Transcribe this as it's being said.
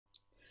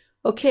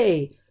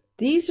Okay,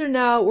 these are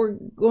now, we're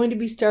going to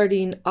be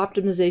starting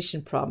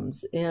optimization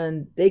problems,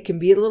 and they can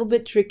be a little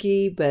bit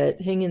tricky,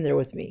 but hang in there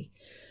with me.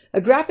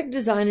 A graphic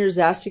designer is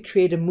asked to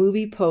create a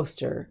movie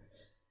poster.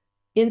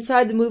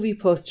 Inside the movie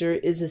poster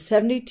is a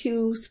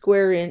 72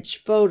 square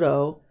inch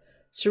photo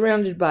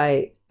surrounded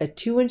by a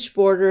 2-inch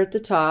border at the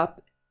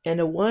top and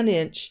a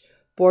 1-inch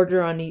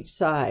border on each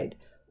side.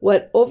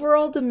 What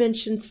overall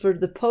dimensions for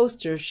the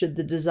poster should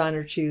the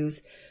designer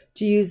choose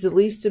to use the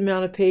least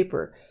amount of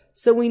paper?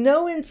 So we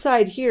know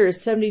inside here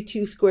is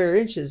 72 square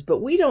inches,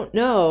 but we don't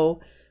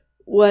know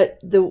what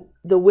the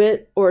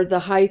width or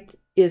the height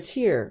is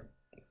here.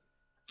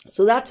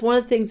 So that's one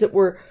of the things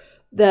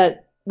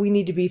that we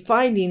need to be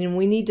finding, and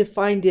we need to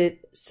find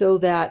it so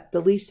that the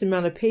least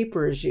amount of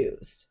paper is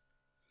used.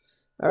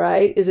 All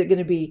right, is it going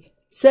to be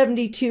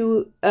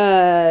 72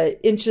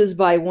 inches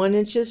by 1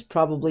 inches?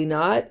 Probably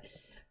not.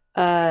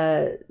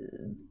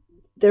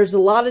 There's a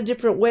lot of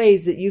different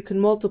ways that you can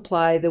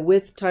multiply the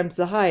width times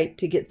the height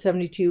to get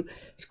 72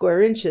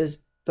 square inches,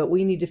 but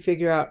we need to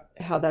figure out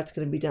how that's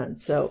going to be done.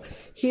 So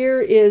here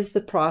is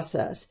the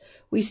process.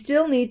 We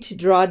still need to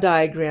draw a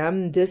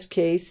diagram. In this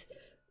case,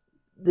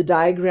 the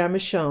diagram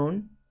is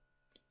shown.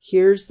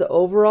 Here's the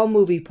overall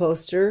movie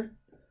poster,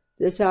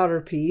 this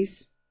outer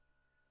piece,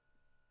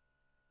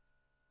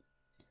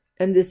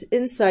 and this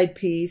inside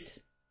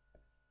piece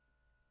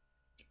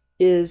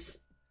is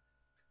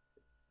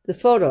the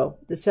photo,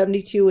 the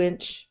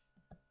 72-inch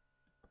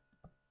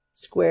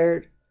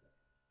squared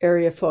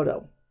area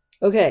photo.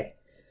 Okay,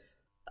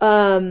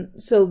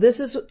 so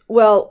this is,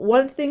 well, one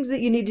of the things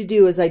that you need to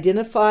do is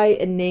identify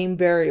and name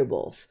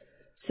variables.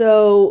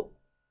 So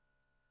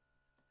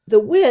the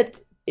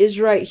width is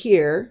right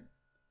here.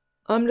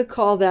 I'm going to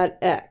call that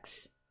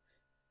X.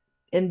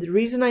 And the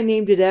reason I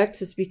named it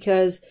X is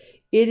because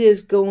it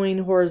is going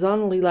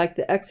horizontally like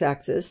the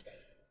X-axis.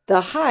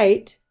 The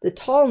height, the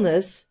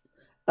tallness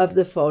of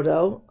the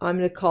photo, I'm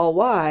going to call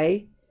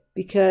Y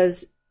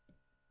because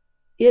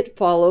it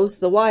follows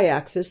the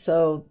Y-axis.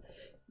 So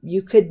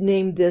you could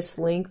name this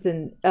length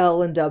in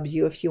L and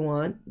W if you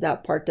want.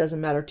 That part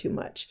doesn't matter too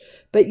much.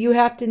 But you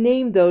have to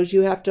name those.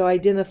 You have to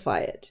identify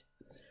it.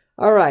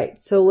 All right,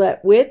 so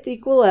let width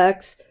equal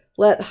X,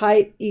 let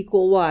height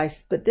equal Y.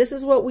 But this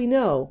is what we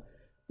know.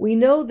 We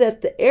know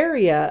that the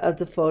area of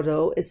the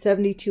photo is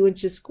 72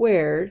 inches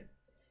squared,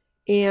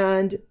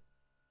 and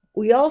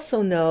we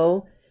also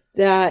know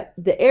that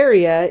the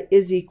area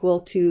is equal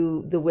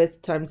to the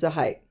width times the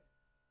height.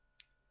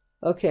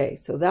 Okay,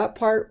 so that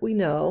part we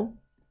know.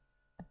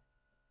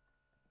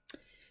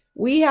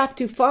 We have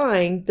to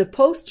find the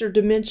poster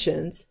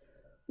dimensions.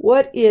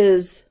 What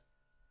is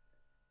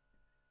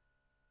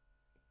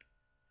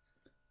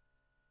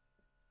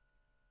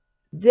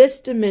this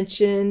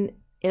dimension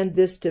and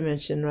this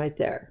dimension right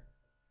there?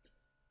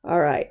 All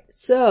right,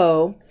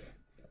 so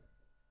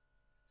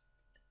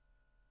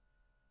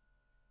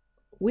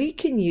we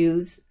can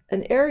use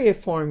an area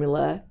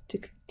formula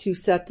to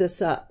set this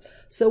up.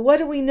 So what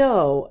do we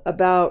know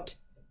about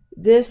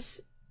this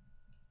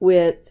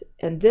width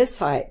and this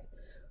height?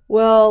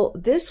 Well,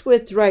 this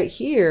width right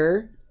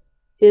here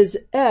is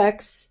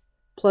X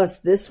plus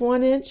this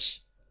 1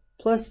 inch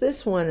plus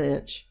this 1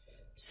 inch.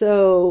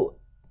 So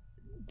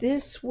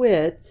this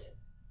width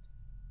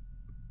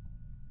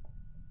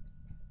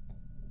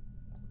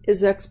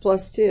is X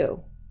plus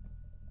 2.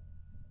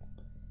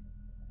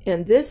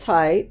 And this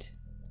height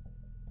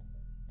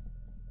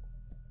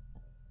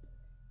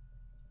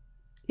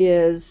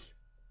is,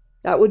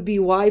 that would be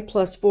Y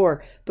plus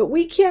 4. But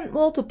we can't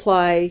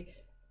multiply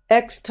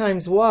X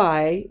times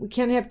Y. We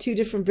can't have two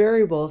different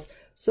variables.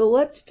 So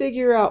let's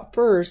figure out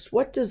first,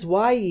 what does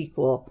Y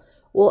equal?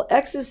 Well,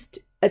 X is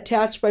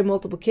attached by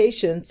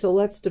multiplication, so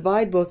let's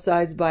divide both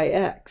sides by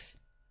X.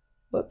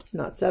 Whoops,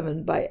 not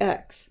 7, by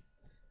X.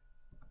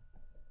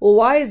 Well,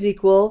 Y is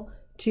equal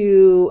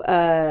to,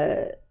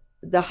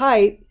 the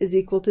height is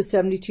equal to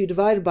 72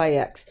 divided by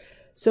X.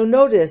 So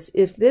notice,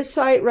 if this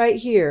height right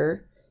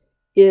here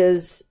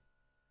is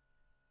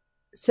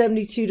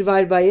 72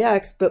 divided by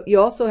X, but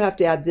you also have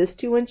to add this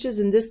 2 inches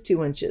and this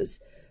 2 inches.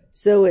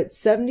 So it's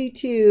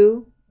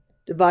 72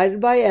 divided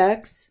by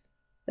X,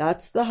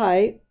 that's the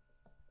height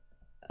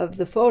of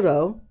the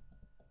photo.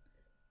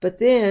 But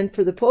then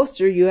for the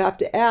poster, you have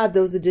to add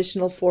those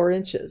additional 4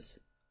 inches.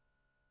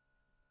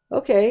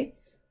 Okay,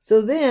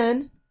 so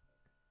then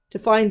to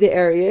find the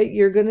area,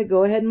 you're going to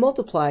go ahead and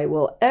multiply.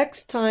 Well,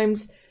 X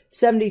times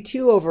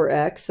 72 over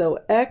X, so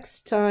X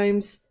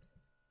times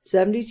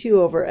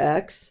 72 over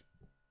X,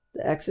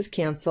 the X's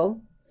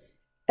cancel.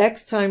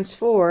 X times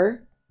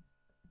 4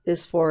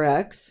 is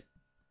 4X.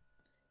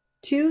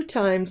 2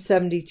 times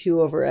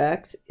 72 over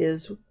X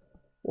is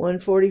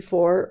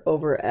 144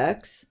 over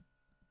X.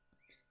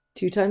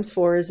 2 times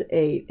 4 is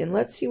 8. And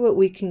let's see what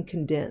we can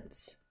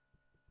condense.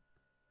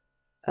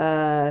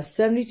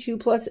 72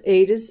 plus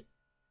 8 is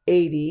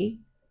 80.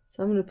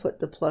 So I'm going to put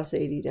the plus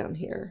 80 down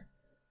here.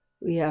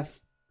 We have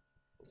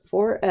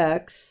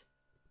 4X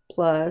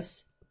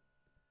plus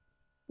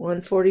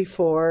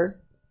 144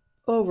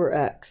 over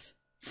X.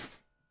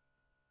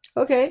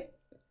 Okay,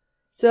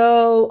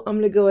 So I'm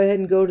going to go ahead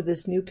and go to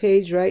this new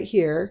page right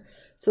here.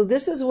 So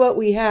this is what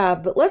we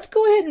have, but let's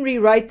go ahead and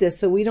rewrite this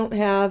so we don't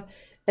have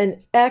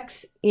an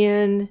x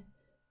in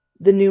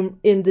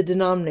the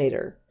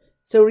denominator.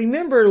 So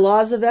remember,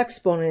 laws of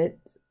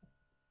exponents.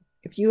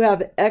 If you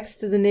have x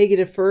to the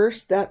negative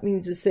first, that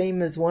means the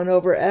same as 1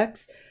 over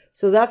x.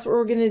 So that's what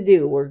we're going to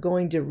do. We're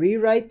going to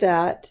rewrite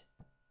that.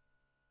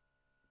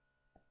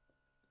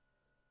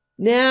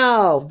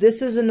 Now,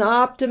 this is an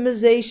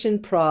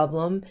optimization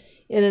problem.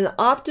 And an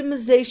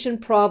optimization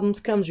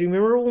problems comes,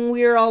 remember when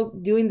we were all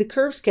doing the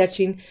curve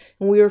sketching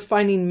and we were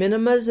finding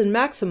minimas and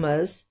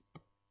maximas?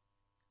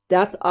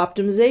 That's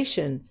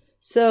optimization.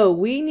 So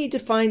we need to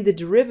find the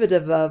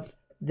derivative of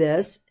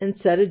this and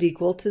set it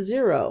equal to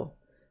 0.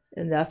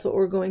 And that's what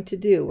we're going to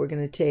do. We're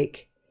going to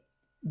take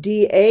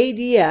dA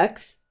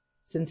dx,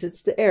 since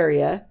it's the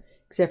area,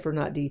 except for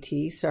not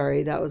dt,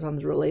 sorry, that was on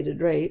the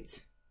related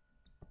rates.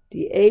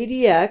 dA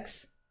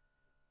dx,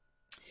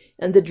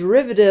 and the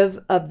derivative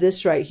of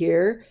this right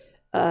here,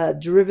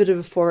 derivative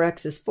of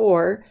 4x is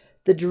 4.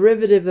 The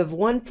derivative of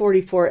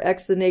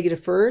 144x to the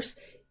negative first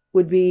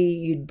would be,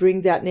 you'd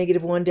bring that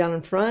negative 1 down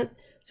in front.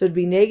 So it'd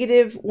be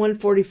negative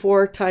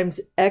 144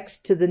 times x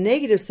to the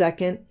negative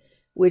second,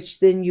 which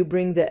then you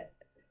bring that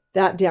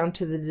down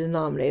to the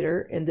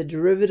denominator, and the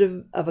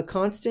derivative of a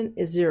constant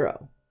is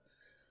 0.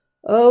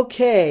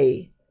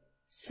 Okay,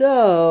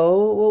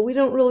 so, well, we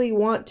don't really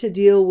want to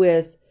deal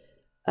with,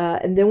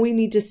 and then we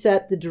need to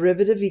set the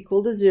derivative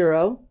equal to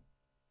 0.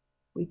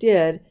 We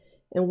did,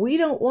 and we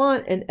don't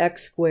want an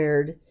x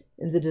squared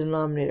in the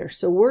denominator.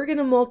 So we're going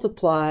to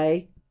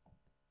multiply,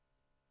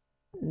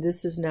 and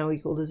this is now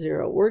equal to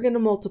 0. We're going to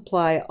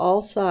multiply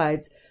all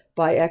sides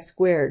by x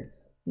squared.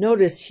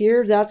 Notice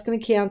here, that's going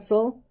to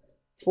cancel.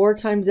 4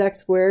 times x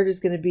squared is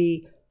going to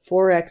be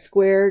 4x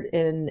squared,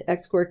 and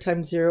x squared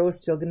times 0 is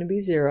still going to be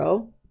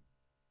 0.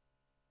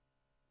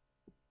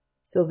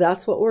 So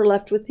that's what we're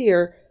left with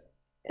here.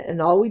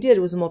 And all we did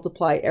was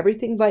multiply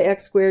everything by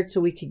x squared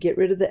so we could get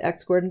rid of the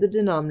x squared in the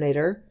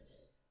denominator.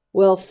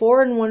 Well,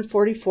 4 and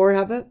 144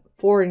 have a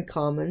 4 in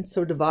common,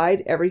 so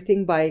divide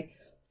everything by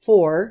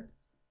 4.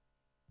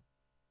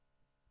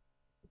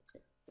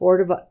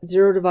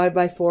 0 divided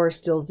by 4 is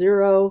still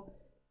 0.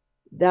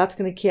 That's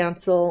going to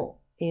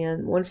cancel,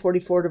 and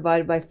 144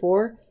 divided by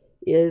 4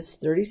 is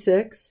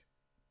 36.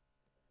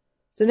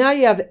 So now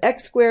you have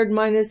x squared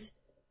minus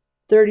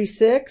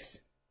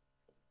 36,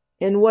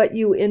 and what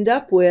you end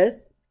up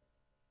with,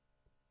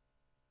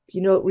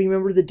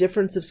 remember the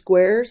difference of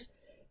squares?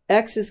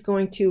 X is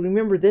going to,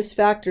 remember this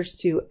factors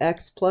to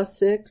x plus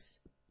 6,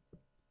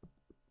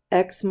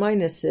 x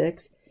minus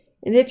 6.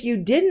 And if you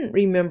didn't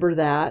remember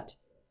that,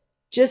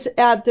 just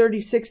add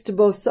 36 to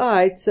both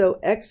sides. So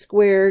x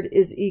squared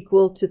is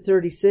equal to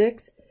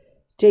 36.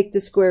 Take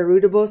the square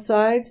root of both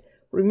sides.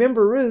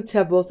 Remember, roots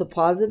have both a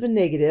positive and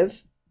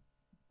negative.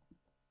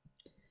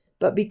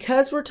 But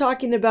because we're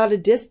talking about a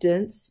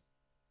distance,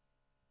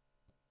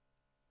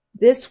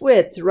 this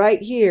width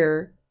right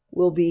here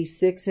will be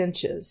 6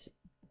 inches.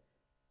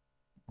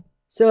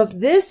 So if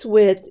this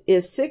width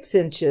is 6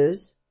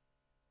 inches,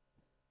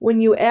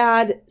 when you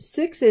add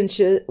 6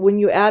 inches, when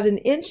you add an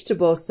inch to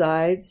both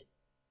sides,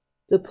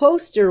 the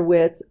poster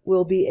width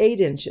will be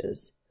 8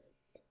 inches.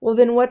 Well,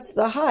 then what's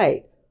the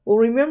height? Well,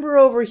 remember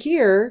over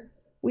here,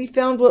 we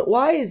found what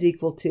y is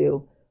equal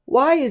to.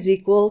 Y is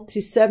equal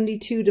to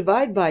 72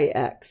 divided by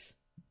x.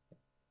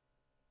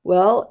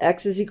 Well,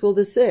 x is equal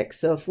to 6.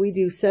 So if we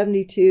do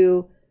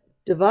 72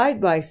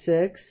 divided by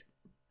 6,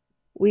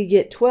 we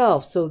get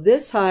 12. So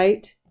this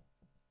height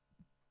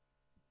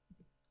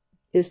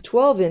is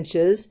 12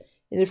 inches.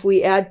 And if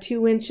we add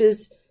 2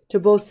 inches to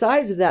both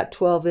sides of that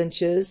 12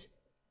 inches,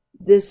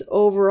 this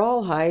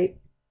overall height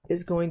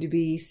is going to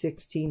be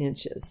 16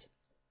 inches.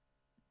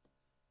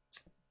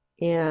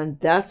 And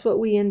that's what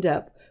we end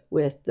up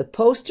with. The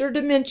poster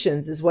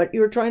dimensions is what you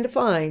were trying to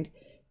find.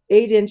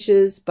 8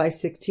 inches by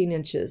 16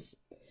 inches.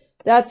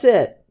 That's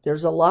it.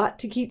 There's a lot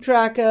to keep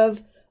track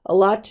of, a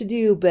lot to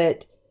do,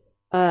 but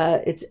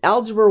it's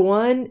Algebra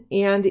 1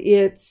 and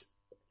it's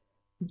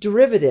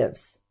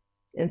derivatives.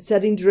 And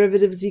setting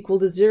derivatives equal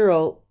to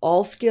 0,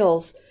 all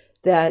skills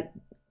that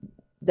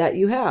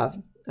you have.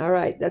 All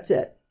right, that's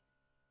it.